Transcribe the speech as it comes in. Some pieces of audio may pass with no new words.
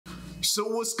So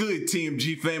what's good,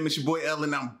 TMG fam? It's your boy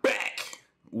Ellen. I'm back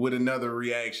with another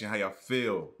reaction. How y'all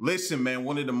feel? Listen, man,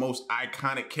 one of the most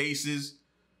iconic cases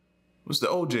was the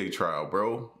OJ trial,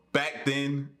 bro. Back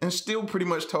then, and still pretty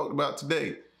much talked about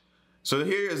today. So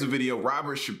here is a video.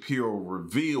 Robert Shapiro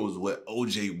reveals what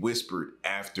OJ whispered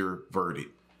after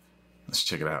verdict. Let's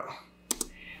check it out.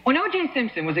 When O.J.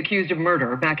 Simpson was accused of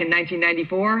murder back in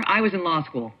 1994, I was in law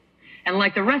school. And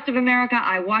like the rest of America,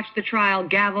 I watched the trial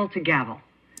gavel to gavel.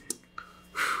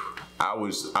 I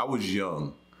was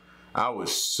young. I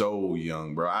was so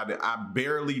young, bro. I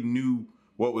barely knew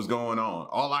what was going on.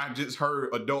 All I just heard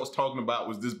adults talking about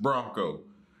was this Bronco.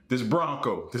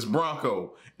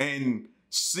 And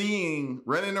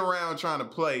running around trying to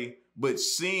play, but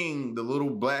seeing the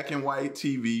little black and white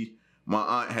TV my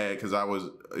aunt had,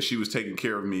 because she was taking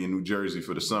care of me in New Jersey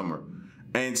for the summer,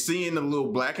 and seeing the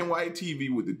little black and white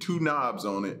TV with the two knobs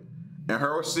on it, and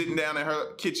her sitting down in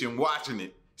her kitchen watching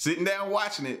it,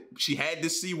 she had to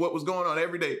see what was going on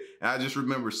every day. And I just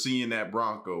remember seeing that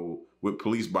Bronco with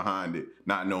police behind it,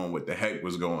 not knowing what the heck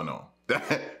was going on.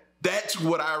 That's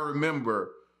what I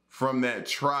remember from that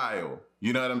trial.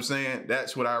 You know what I'm saying?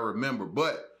 That's what I remember.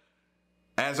 But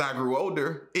as I grew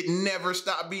older, it never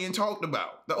stopped being talked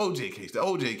about. The OJ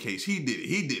case, he did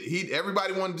it.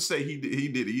 Everybody wanted to say he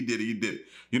did it.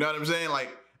 You know what I'm saying?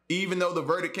 Like, even though the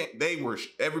verdict came,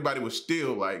 everybody was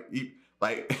still like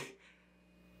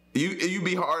you'd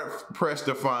be hard pressed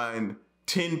to find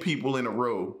 10 people in a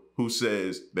row who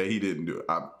says that he didn't do it.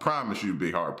 I promise you'd be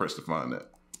hard pressed to find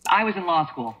that. I was in law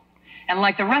school. And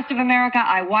like the rest of America,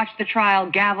 I watched the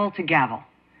trial gavel to gavel.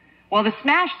 Well, the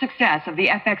smash success of the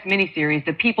FX miniseries,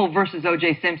 The People vs.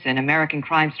 O.J. Simpson, American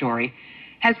Crime Story,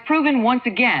 has proven once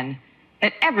again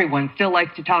that everyone still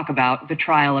likes to talk about the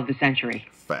trial of the century.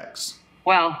 Facts.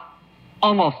 Well,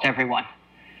 almost everyone.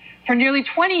 For nearly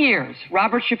 20 years,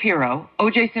 Robert Shapiro,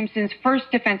 O.J. Simpson's first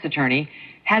defense attorney,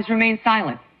 has remained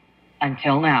silent.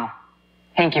 Until now.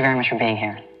 Thank you very much for being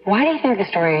here. Why do you think the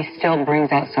story still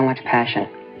brings out so much passion?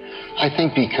 I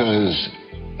think because,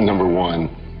 number one,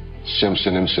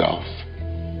 Simpson himself,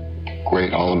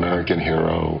 great all-American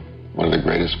hero, one of the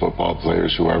greatest football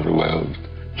players who ever lived.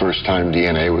 First time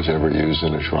DNA was ever used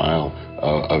in a trial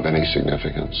of any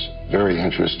significance. Very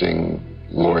interesting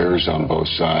lawyers on both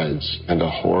sides, and a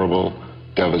horrible,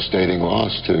 devastating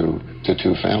loss to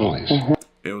two families. Mm-hmm.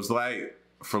 It was like,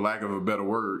 for lack of a better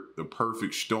word, the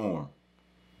perfect storm.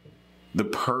 The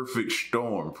perfect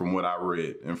storm, from what I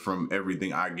read and from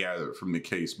everything I gathered from the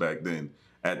case back then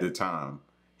at the time.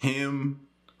 Him,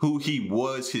 who he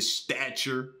was, his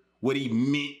stature, what he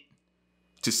meant,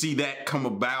 to see that come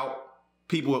about,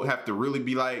 people will have to really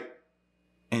be like,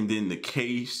 and then the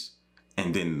case,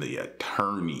 and then the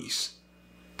attorneys.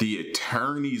 The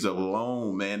attorneys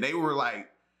alone, man, they were like,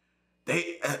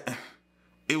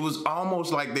 it was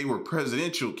almost like they were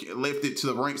lifted to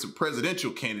the ranks of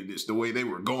presidential candidates, the way they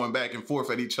were going back and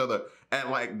forth at each other at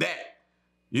like that.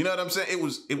 You know what I'm saying? It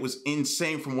was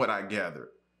insane from what I gathered.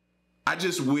 I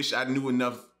just wish I knew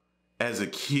enough as a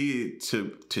kid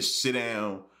to sit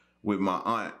down with my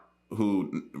aunt,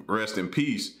 who, rest in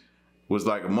peace, was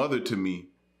like a mother to me,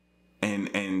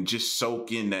 and just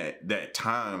soak in that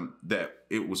time that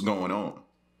it was going on.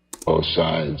 Both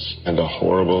sides, and a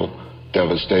horrible,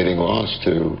 devastating loss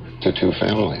to two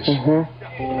families.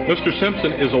 Mm-hmm. Mr.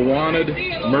 Simpson is a wanted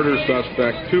murder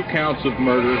suspect, 2 counts of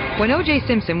murder. When O.J.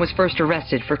 Simpson was first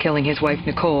arrested for killing his wife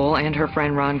Nicole and her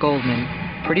friend Ron Goldman,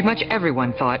 pretty much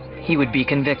everyone thought he would be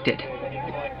convicted.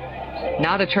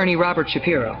 Not attorney Robert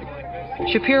Shapiro.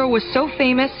 Shapiro was so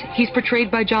famous, he's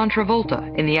portrayed by John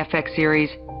Travolta in the FX series,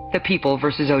 The People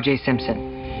vs. O.J.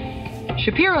 Simpson.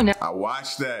 Shapiro now... I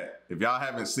watched that. If y'all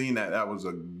haven't seen that, that was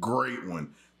a great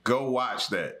one. Go watch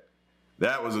that.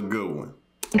 That was a good one.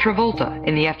 Travolta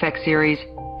in the FX series,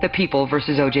 The People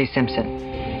vs. O.J. Simpson.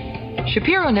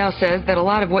 Shapiro now says that a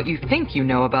lot of what you think you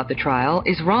know about the trial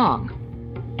is wrong.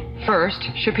 First,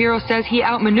 Shapiro says he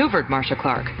outmaneuvered Marcia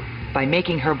Clark by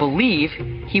making her believe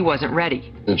he wasn't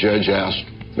ready. The judge asked,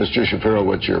 Mr. Shapiro,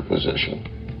 what's your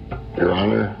position? Your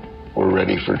Honor, we're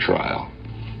ready for trial.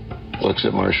 Looks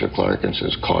at Marcia Clark and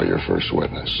says, call your first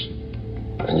witness.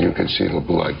 And you could see the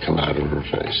blood come out of her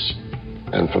face.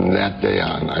 And from that day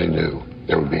on, I knew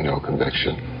there would be no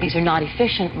conviction. These are not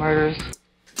efficient murders.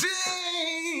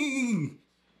 Dang!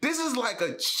 This is like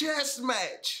a chess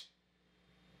match.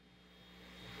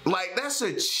 Like, that's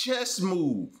a chess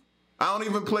move. I don't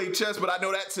even play chess, but I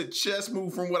know that's a chess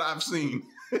move from what I've seen.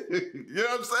 You know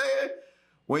what I'm saying?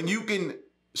 When you can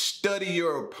study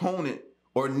your opponent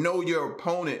or know your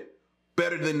opponent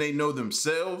better than they know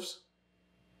themselves,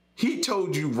 he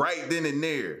told you right then and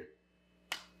there,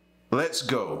 let's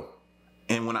go.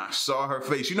 And when I saw her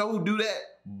face, you know who do that?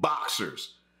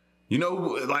 Boxers. You know,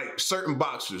 like certain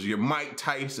boxers, your Mike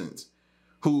Tysons,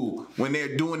 who, when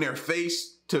they're doing their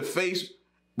face to face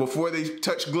before they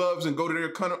touch gloves and go to their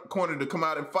corner to come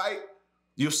out and fight,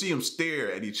 you'll see them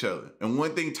stare at each other. And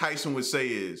one thing Tyson would say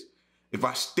is, if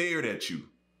I stared at you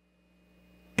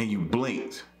and you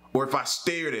blinked, or if I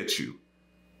stared at you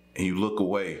and you look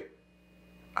away,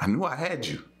 I knew I had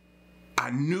you.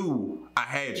 I knew I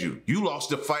had you. You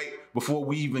lost the fight before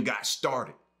we even got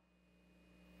started.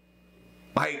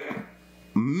 Like,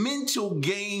 mental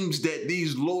games that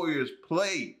these lawyers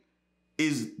play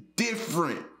is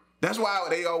different. That's why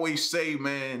they always say,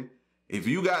 man, if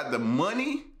you got the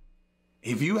money,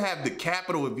 if you have the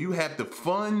capital, if you have the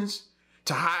funds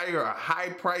to hire a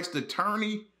high-priced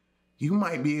attorney, you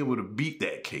might be able to beat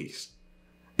that case.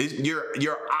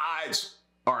 Your odds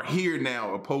are here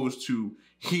now opposed to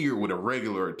here with a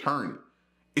regular attorney.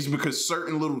 It's because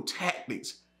certain little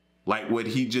tactics, like what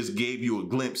he just gave you a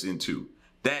glimpse into,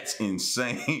 that's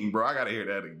insane, bro. I gotta hear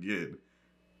that again.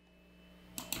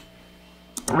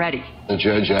 Ready. The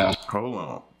judge asked. Hold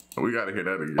on. We gotta hear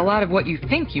that again. A lot of what you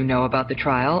think you know about the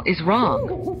trial is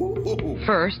wrong.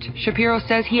 First, Shapiro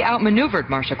says he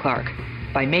outmaneuvered Marcia Clark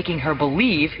by making her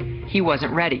believe he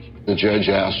wasn't ready. The judge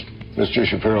asked, Mr.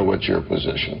 Shapiro, what's your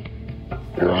position?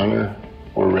 Your Honor,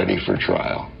 we're ready for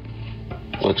trial.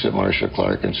 Looks at Marcia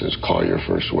Clark and says, call your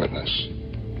first witness.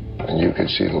 And you could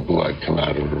see the blood come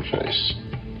out of her face.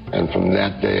 And from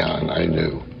that day on, I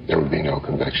knew there would be no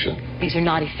conviction. These are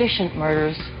not efficient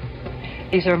murders.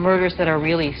 These are murders that are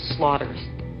really slaughters.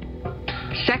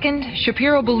 Second,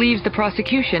 Shapiro believes the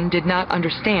prosecution did not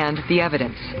understand the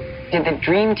evidence. Did the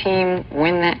Dream Team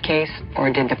win that case,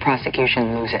 or did the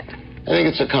prosecution lose it? I think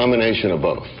it's a combination of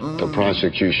both. The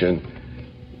prosecution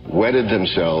wedded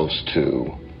themselves to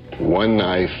one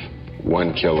knife,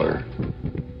 one killer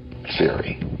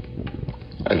theory.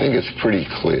 I think it's pretty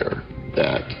clear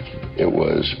that it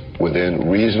was within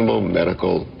reasonable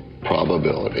medical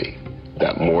probability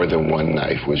that more than one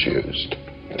knife was used.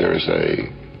 There's a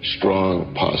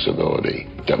strong possibility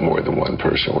that more than one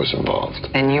person was involved.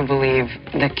 And you believe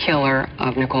the killer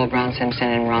of Nicole Brown Simpson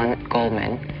and Ron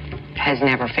Goldman has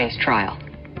never faced trial?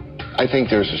 I think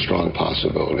there's a strong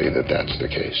possibility that that's the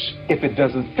case. If it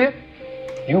doesn't fit,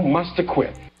 you must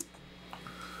acquit.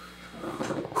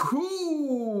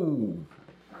 Whoo!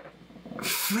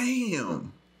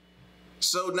 Fam.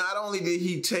 So not only did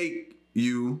he take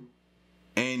you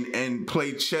and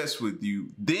play chess with you,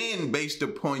 then based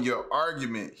upon your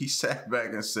argument, he sat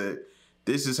back and said,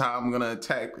 this is how I'm going to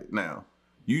attack it now.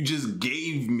 You just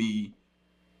gave me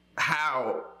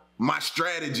my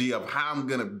strategy of how I'm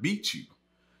going to beat you.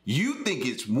 You think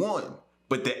it's one,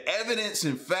 but the evidence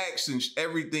and facts and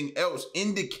everything else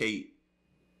indicate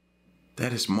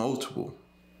that it's multiple.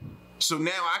 So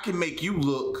now I can make you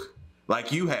look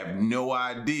like you have no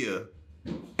idea,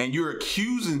 and you're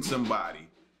accusing somebody.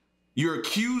 You're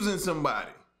accusing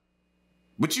somebody,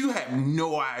 but you have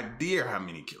no idea how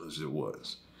many killers it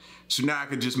was. So now I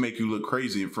could just make you look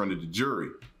crazy in front of the jury.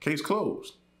 Case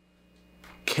closed.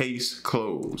 Case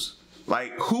closed.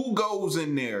 Like, who goes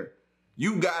in there?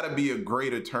 You gotta be a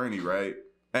great attorney, right?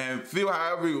 And feel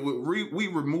however, we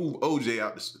remove OJ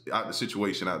out the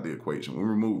situation, out the equation. We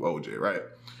remove OJ, right?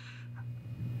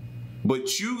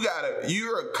 But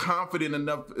you're a confident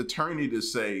enough attorney to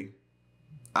say,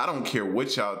 I don't care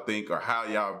what y'all think or how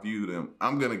y'all view them.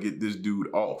 I'm going to get this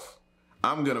dude off.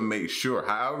 I'm going to make sure,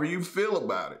 however you feel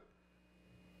about it.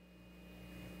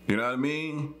 You know what I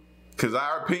mean? Because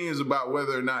our opinions about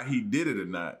whether or not he did it or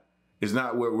not is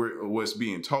not what's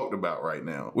being talked about right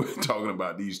now. We're talking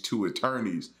about these two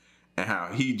attorneys and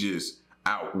how he just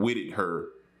outwitted her.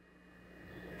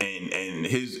 And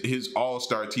his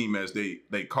all-star team, as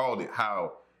they called it,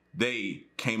 how they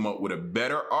came up with a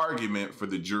better argument for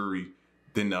the jury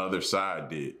than the other side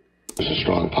did. There's a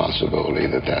strong possibility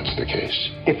that that's the case.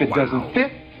 If it doesn't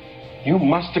fit, you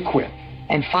must acquit.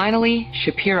 And finally,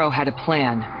 Shapiro had a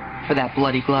plan for that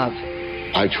bloody glove.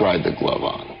 I tried the glove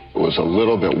on. It was a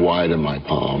little bit wide in my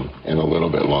palm and a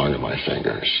little bit long in my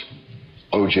fingers.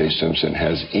 O.J. Simpson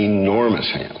has enormous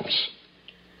hands,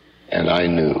 and I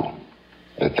knew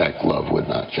that glove would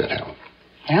not fit him.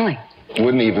 Really?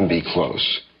 Wouldn't even be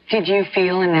close. Did you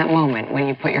feel in that moment when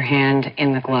you put your hand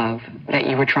in the glove that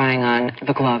you were trying on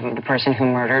the glove of the person who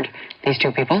murdered these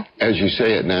two people? As you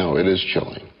say it now, it is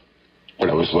chilling. But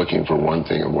I was looking for one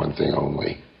thing and one thing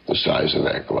only, the size of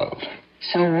that glove.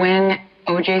 So when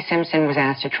O.J. Simpson was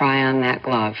asked to try on that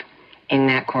glove in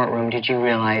that courtroom, did you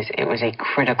realize it was a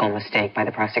critical mistake by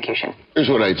the prosecution? Here's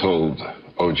what I told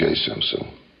O.J.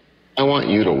 Simpson. I want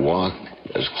you to walk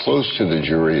as close to the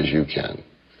jury as you can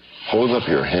hold up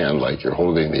your hand like you're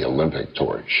holding the Olympic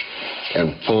torch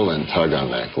and pull and tug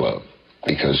on that glove,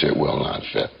 because it will not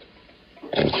fit.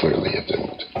 And clearly it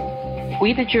didn't.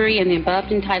 We, the jury, in the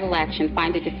above entitled action,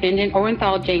 find the defendant,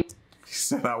 Orenthal James. He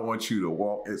said, I want you to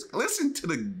walk. Listen to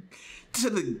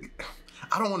the,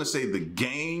 I don't want to say the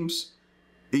games,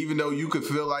 even though you could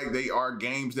feel like they are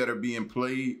games that are being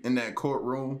played in that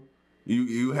courtroom.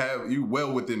 You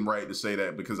well within right to say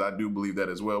that, because I do believe that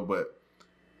as well. But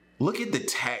look at the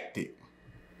tactic.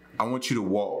 I want you to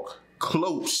walk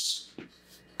close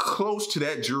to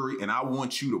that jury, and I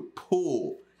want you to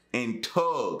pull and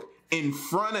tug in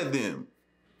front of them.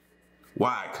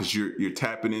 Why? Because you're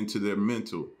tapping into their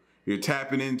mental. You're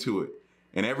tapping into it.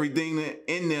 And everything that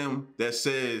in them that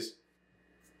says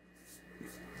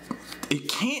it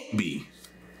can't be,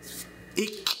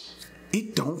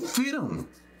 it don't fit them.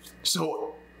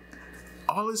 So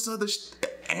all this other,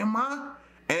 am I?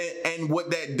 And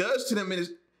what that does to them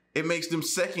is it makes them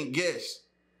second guess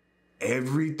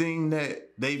everything that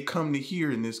they've come to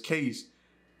hear in this case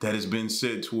that has been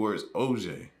said towards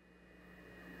OJ.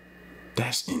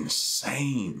 That's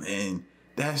insane, man.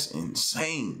 That's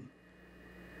insane.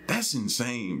 That's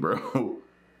insane, bro.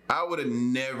 I would have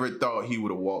never thought he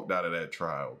would have walked out of that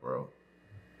trial, bro.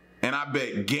 And I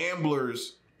bet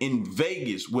gamblers in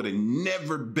Vegas would have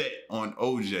never bet on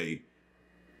OJ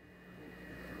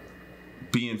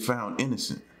being found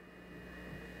innocent.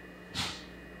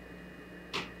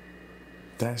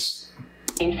 That's...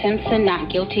 Simpson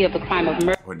not guilty of the crime of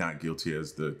murder. Or not guilty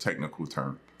as the technical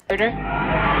term. Murder.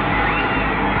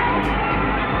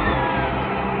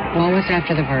 Moments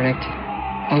after the verdict,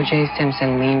 O.J.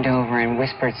 Simpson leaned over and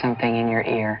whispered something in your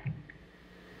ear.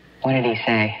 What did he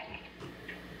say?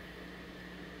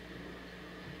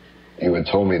 You had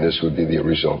told me this would be the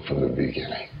result from the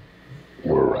beginning.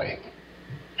 You were right.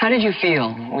 How did you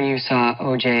feel when you saw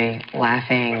O.J.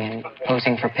 laughing and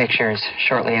posing for pictures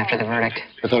shortly after the verdict?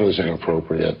 I thought it was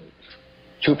inappropriate.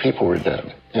 2 people were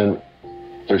dead, and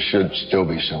there should still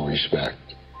be some respect,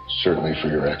 certainly for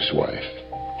your ex-wife.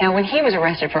 Now, when he was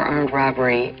arrested for armed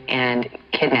robbery and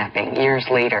kidnapping years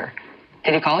later,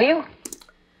 did he call you?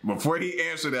 Before he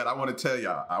answered that, I want to tell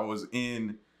y'all, I was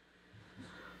in,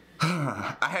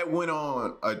 I had went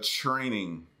on a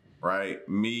training, right?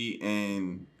 Me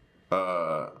and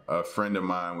a friend of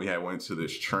mine, we had went to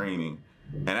this training.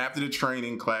 And after the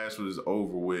training, class was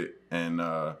over with, and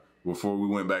before we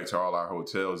went back to all our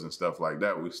hotels and stuff like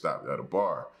that, we stopped at a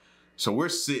bar. So we're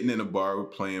sitting in a bar, we're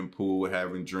playing pool,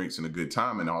 having drinks and a good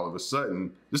time, and all of a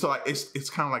sudden, just like it's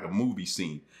kind of like a movie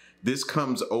scene. This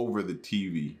comes over the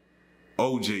TV.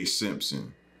 O.J.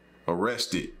 Simpson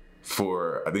arrested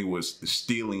for, I think it was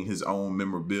stealing his own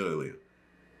memorabilia.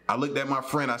 I looked at my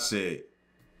friend, I said,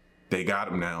 they got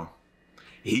him now.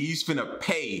 He's finna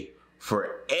pay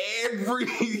for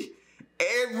everything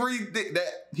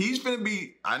that he's finna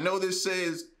be. I know this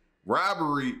says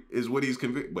robbery is what he's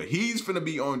convicted, but he's finna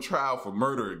be on trial for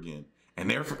murder again. And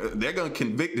they're gonna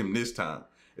convict him this time.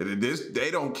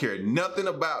 They don't care nothing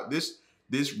about this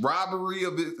robbery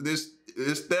of this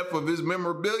theft of his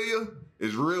memorabilia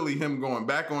is really him going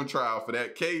back on trial for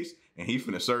that case, and he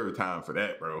finna serve time for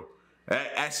that, bro.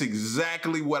 That's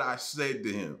exactly what I said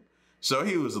to him. So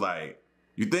he was like,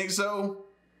 you think so?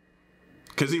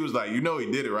 Because he was like, you know he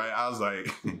did it, right? I was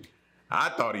like, I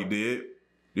thought he did.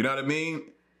 You know what I mean?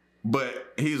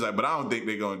 But he's like, but I don't think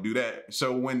they're gonna do that.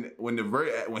 So when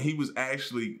he was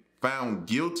actually found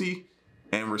guilty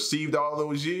and received all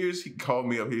those years, he called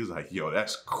me up. He was like, yo,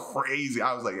 that's crazy.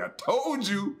 I was like, I told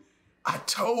you.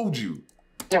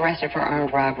 He was arrested for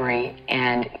armed robbery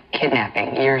and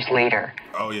kidnapping years later.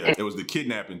 Oh yeah, it was the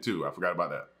kidnapping too. I forgot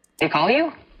about that. Did he call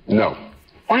you? No.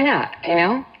 Why not? Do you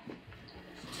know?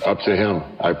 Up to him.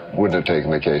 I wouldn't have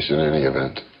taken the case in any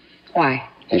event. Why?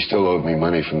 He still owed me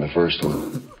money from the first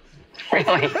one.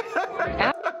 Really?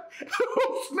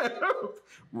 Oh, snap.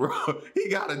 Bro, he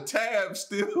got a tab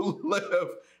still left.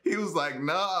 He was like,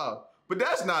 nah. But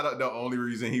that's not the only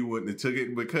reason he wouldn't have took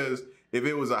it, because if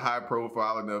it was a high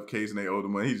profile enough case and they owed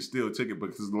him money, he still took it,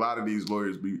 because a lot of these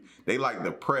lawyers, they like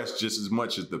the press just as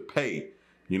much as the pay.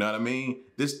 You know what I mean?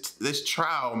 This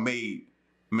trial made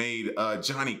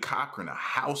Johnny Cochran a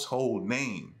household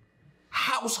name.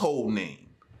 Household name.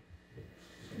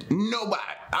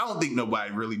 I don't think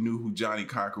nobody really knew who Johnny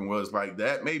Cochran was like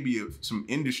that. Maybe some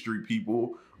industry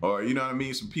people, or you know what I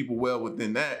mean, some people well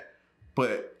within that.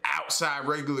 But outside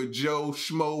regular Joe,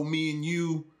 Schmo, me and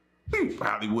you, we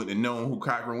probably wouldn't have known who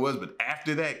Cochran was. But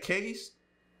after that case,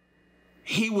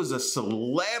 he was a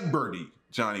celebrity.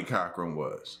 Johnny Cochran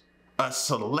was a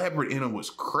celebrity, and it was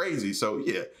crazy. So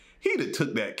yeah, he'd have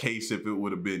took that case if it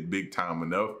would have been big time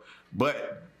enough.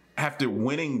 But after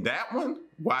winning that one,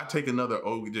 why take another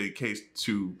OJ case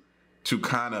to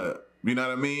kind of, you know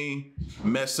what I mean,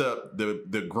 mess up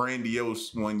the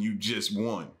grandiose one you just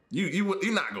won?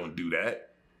 You're not gonna do that.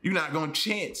 You're not gonna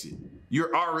chance it.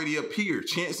 You're already up here.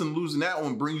 Chancing losing that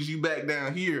one brings you back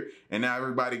down here, and now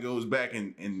everybody goes back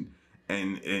and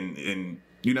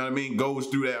you know what I mean, goes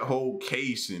through that whole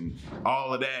case and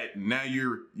all of that. And now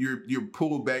you're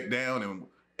pulled back down, and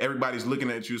everybody's looking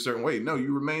at you a certain way. No,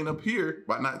 you remain up here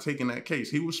by not taking that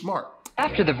case. He was smart.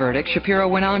 After the verdict, Shapiro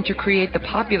went on to create the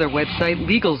popular website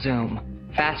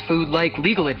LegalZoom, fast food-like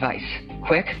legal advice,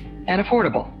 quick and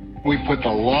affordable. We put the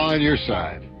law on your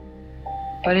side.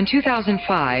 But in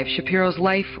 2005, Shapiro's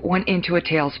life went into a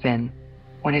tailspin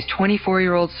when his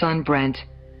 24-year-old son, Brent,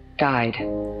 died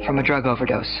from a drug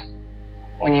overdose.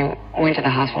 When you went to the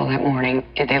hospital that morning,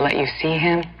 did they let you see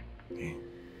him?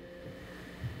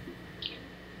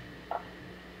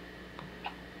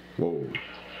 Whoa.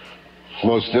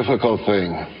 Most difficult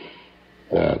thing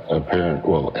that a parent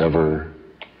will ever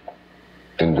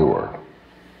endure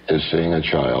is seeing a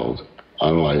child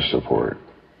on life support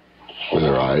with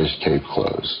their eyes taped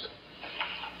closed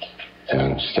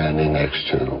and standing next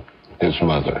to his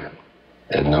mother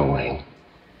and knowing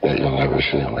that you'll never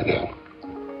see him again.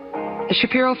 The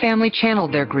Shapiro family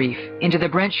channeled their grief into the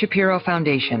Brent Shapiro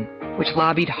Foundation, which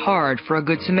lobbied hard for a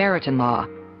Good Samaritan law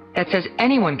that says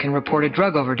anyone can report a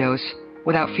drug overdose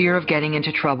without fear of getting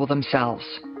into trouble themselves.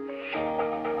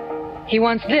 He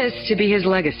wants this to be his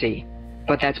legacy,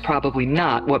 but that's probably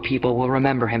not what people will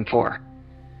remember him for.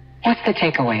 What's the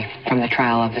takeaway from the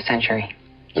trial of the century?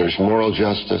 There's moral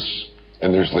justice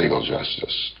and there's legal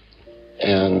justice.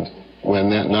 And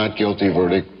when that not guilty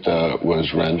verdict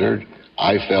was rendered,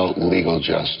 I felt legal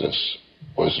justice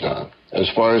was done. As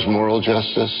far as moral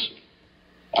justice,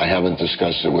 I haven't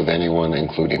discussed it with anyone,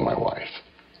 including my wife.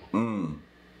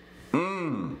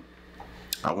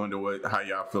 I wonder how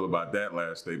y'all feel about that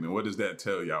last statement. What does that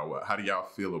tell y'all? How do y'all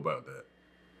feel about that?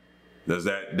 Does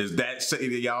that say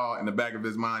to y'all in the back of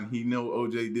his mind, he know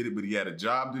OJ did it, but he had a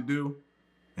job to do,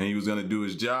 and he was gonna do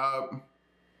his job?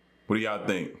 What do y'all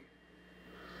think?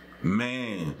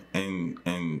 Man,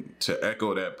 and to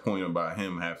echo that point about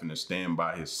him having to stand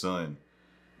by his son,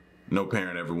 no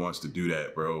parent ever wants to do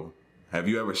that, bro. Have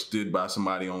you ever stood by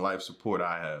somebody on life support?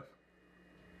 I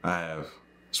have.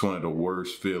 It's one of the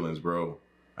worst feelings, bro.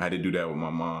 I had to do that with my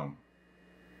mom.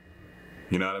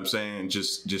 You know what I'm saying?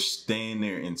 Just stand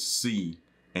there and see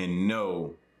and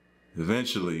know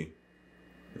eventually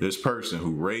this person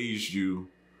who raised you,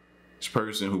 this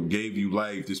person who gave you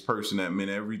life, this person that meant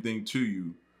everything to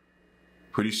you,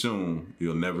 pretty soon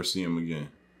you'll never see him again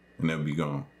and they'll be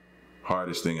gone.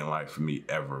 Hardest thing in life for me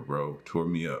ever, bro. Tore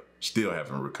me up. Still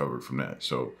haven't recovered from that.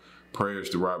 So prayers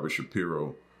to Robert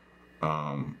Shapiro,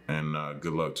 and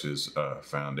good luck to his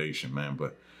foundation, man.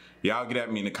 But y'all get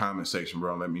at me in the comment section,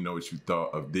 bro, and let me know what you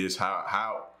thought of this.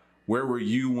 Where were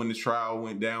you when the trial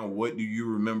went down? What do you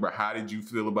remember? How did you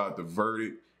feel about the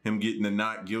verdict? Him getting the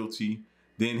not guilty,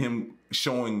 then him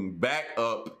showing back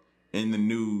up in the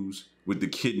news with the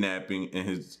kidnapping and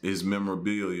his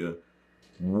memorabilia.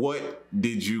 How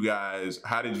did you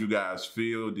guys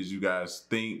feel? Did you guys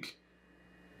think,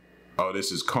 oh,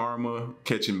 this is karma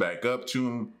catching back up to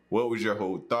him? What was your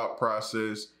whole thought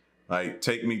process? Like,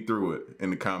 take me through it in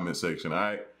the comment section, all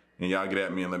right? And y'all get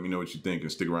at me and let me know what you think,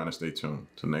 and stick around and stay tuned.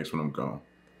 Till next one, I'm gone.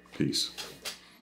 Peace.